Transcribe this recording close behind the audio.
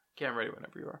Okay, I'm ready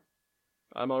whenever you are.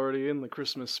 I'm already in the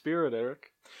Christmas spirit,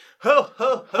 Eric. Ho,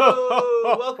 ho,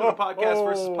 ho! Welcome to Podcast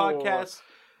versus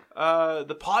Podcast.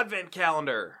 The Podvent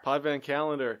calendar. Podvent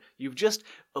calendar. You've just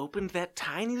opened that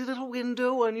tiny little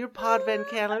window on your Podvent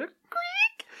calendar.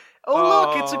 Creak! Oh,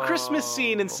 look, it's a Christmas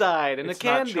scene inside and It's a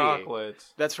candy. not chocolate.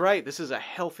 That's right. This is a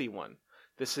healthy one.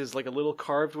 This is like a little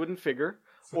carved wooden figure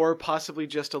or possibly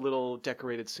just a little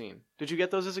decorated scene. Did you get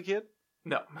those as a kid?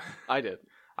 No. I did.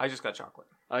 I just got chocolate.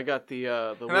 I got the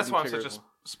And that's why I'm figure. such a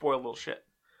spoiled little shit.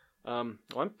 Well,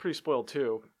 I'm pretty spoiled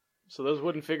too. So those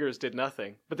wooden figures did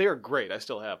nothing, but they are great. I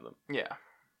still have them. Yeah.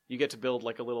 You get to build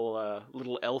like a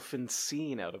little elfin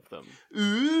scene out of them.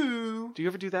 Ooh. Do you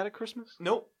ever do that at Christmas?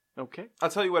 Nope. Okay. I'll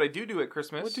tell you what I do at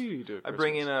Christmas. What do you do at Christmas? I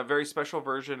bring in a very special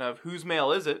version of Whose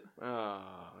Mail Is It?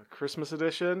 Christmas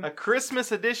edition? A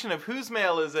Christmas edition of Whose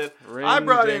Mail Is It? Ring, I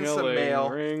brought in some mail.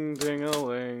 Ring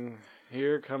ding-a-ling.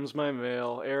 Here comes my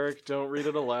mail. Eric, don't read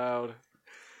it aloud.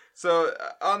 So,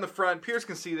 on the front, Piers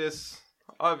can see this.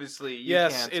 Obviously, you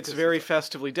yes, can't. it's very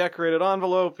festively decorated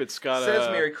envelope. It's got says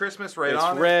Merry Christmas right it's on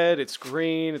it. It's red, it's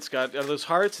green, it's got those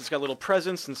hearts, it's got little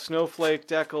presents and snowflake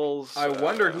decals. I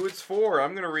wonder who it's for.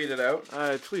 I'm going to read it out.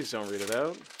 Please don't read it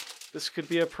out. This could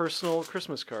be a personal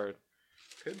Christmas card.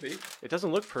 Could be. It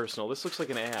doesn't look personal. This looks like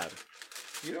an ad.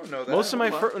 You don't know that. Most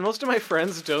of my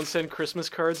friends don't send Christmas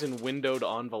cards in windowed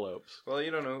envelopes. Well, you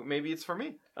don't know. Maybe it's for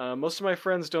me. Most of my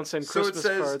friends don't send Christmas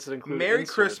cards that include Merry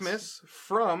inserts. Christmas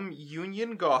from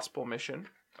Union Gospel Mission.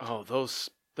 Oh,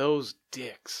 those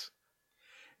dicks.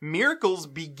 Miracles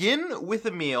begin with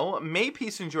a meal. May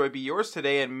peace and joy be yours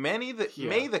today, and may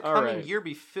the coming year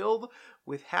be filled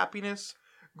with happiness.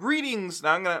 Greetings.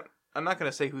 Now I'm not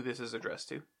gonna say who this is addressed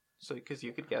to, so because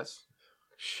you could guess.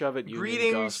 Shove it, Union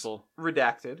Greetings, Gospel.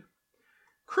 redacted.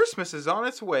 Christmas is on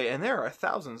its way, and there are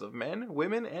thousands of men,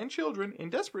 women, and children in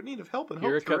desperate need of help and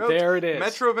hope throughout there it is.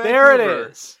 Metro Vancouver. There it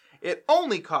is. It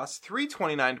only costs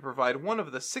 $3.29 to provide one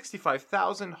of the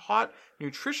 65,000 hot,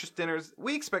 nutritious dinners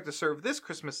we expect to serve this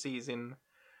Christmas season.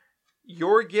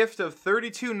 Your gift of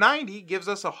 $32.90 gives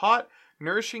us a hot,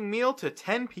 nourishing meal to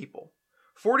 10 people.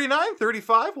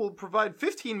 $49.35 will provide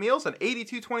 15 meals, and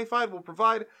 $82.25 will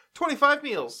provide 25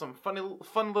 meals. Some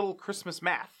fun little Christmas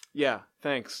math. Yeah,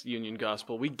 thanks, Union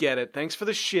Gospel. We get it. Thanks for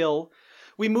the shill.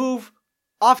 We move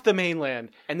off the mainland,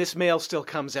 and this mail still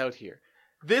comes out here.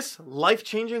 This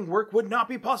life-changing work would not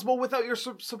be possible without your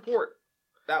support.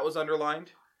 That was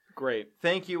underlined. Great.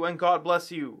 Thank you, and God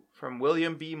bless you, from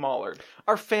William B. Mollard.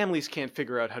 Our families can't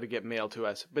figure out how to get mail to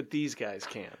us, but these guys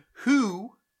can.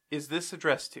 Who is this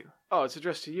addressed to? Oh, it's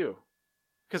addressed to you.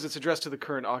 Because it's addressed to the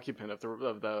current occupant of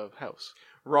the house.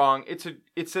 Wrong.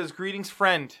 It says greetings,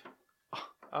 friend.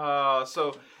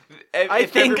 So I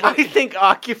think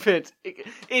occupant.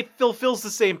 It fulfills the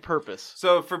same purpose.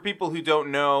 So for people who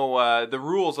don't know the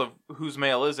rules of Whose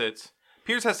Mail Is It,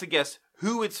 Piers has to guess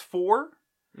who it's for,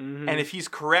 and if he's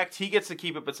correct, he gets to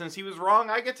keep it. But since he was wrong,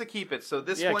 I get to keep it. So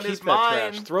this one is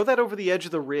mine. Trash. Throw that over the edge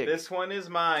of the rig. This one is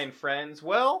mine, friends.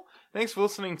 Well, thanks for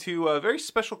listening to a very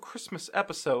special Christmas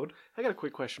episode. I got a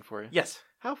quick question for you. Yes.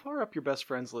 How far up your best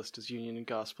friends list does Union and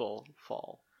Gospel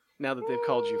fall now that they've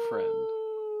called you friend?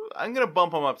 I'm going to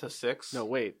bump them up to 6. No,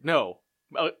 wait. No.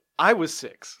 I was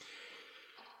 6.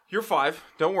 You're 5.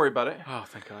 Don't worry about it. Oh,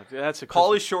 thank God. That's a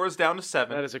Pauly Shore's down to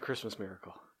 7. That is a Christmas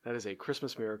miracle. That is a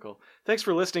Christmas miracle. Thanks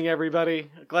for listening,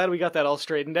 everybody. Glad we got that all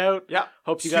straightened out. Yeah.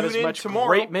 Hope you got as much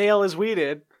great mail as we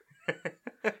did.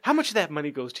 How much of that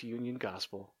money goes to Union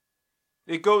Gospel?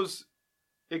 It goes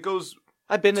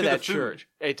I've been to that church.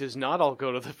 It does not all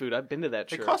go to the food. I've been to that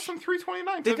church. It costs them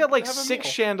 $3.29. They've got like 6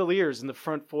 chandeliers in the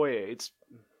front foyer.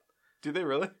 Do they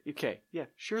really? Okay. Yeah.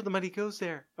 Sure, the money goes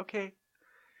there. Okay.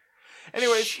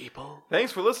 Anyways, Sheeple.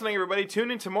 Thanks for listening, everybody.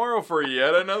 Tune in tomorrow for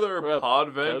yet another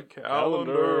Podvent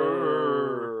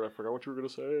calendar. I forgot what you were gonna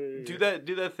say. Do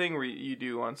that thing where you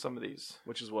do on some of these.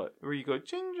 Which is what? Where you go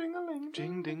jing jing a ling,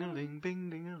 jing ding a ling, bing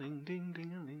ding a ling, ding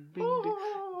ding a ling, bing ding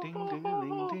ding a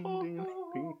ling, ding ding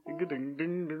ding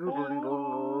ding ding.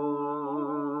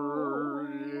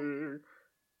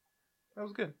 That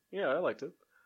was good. Yeah, I liked it.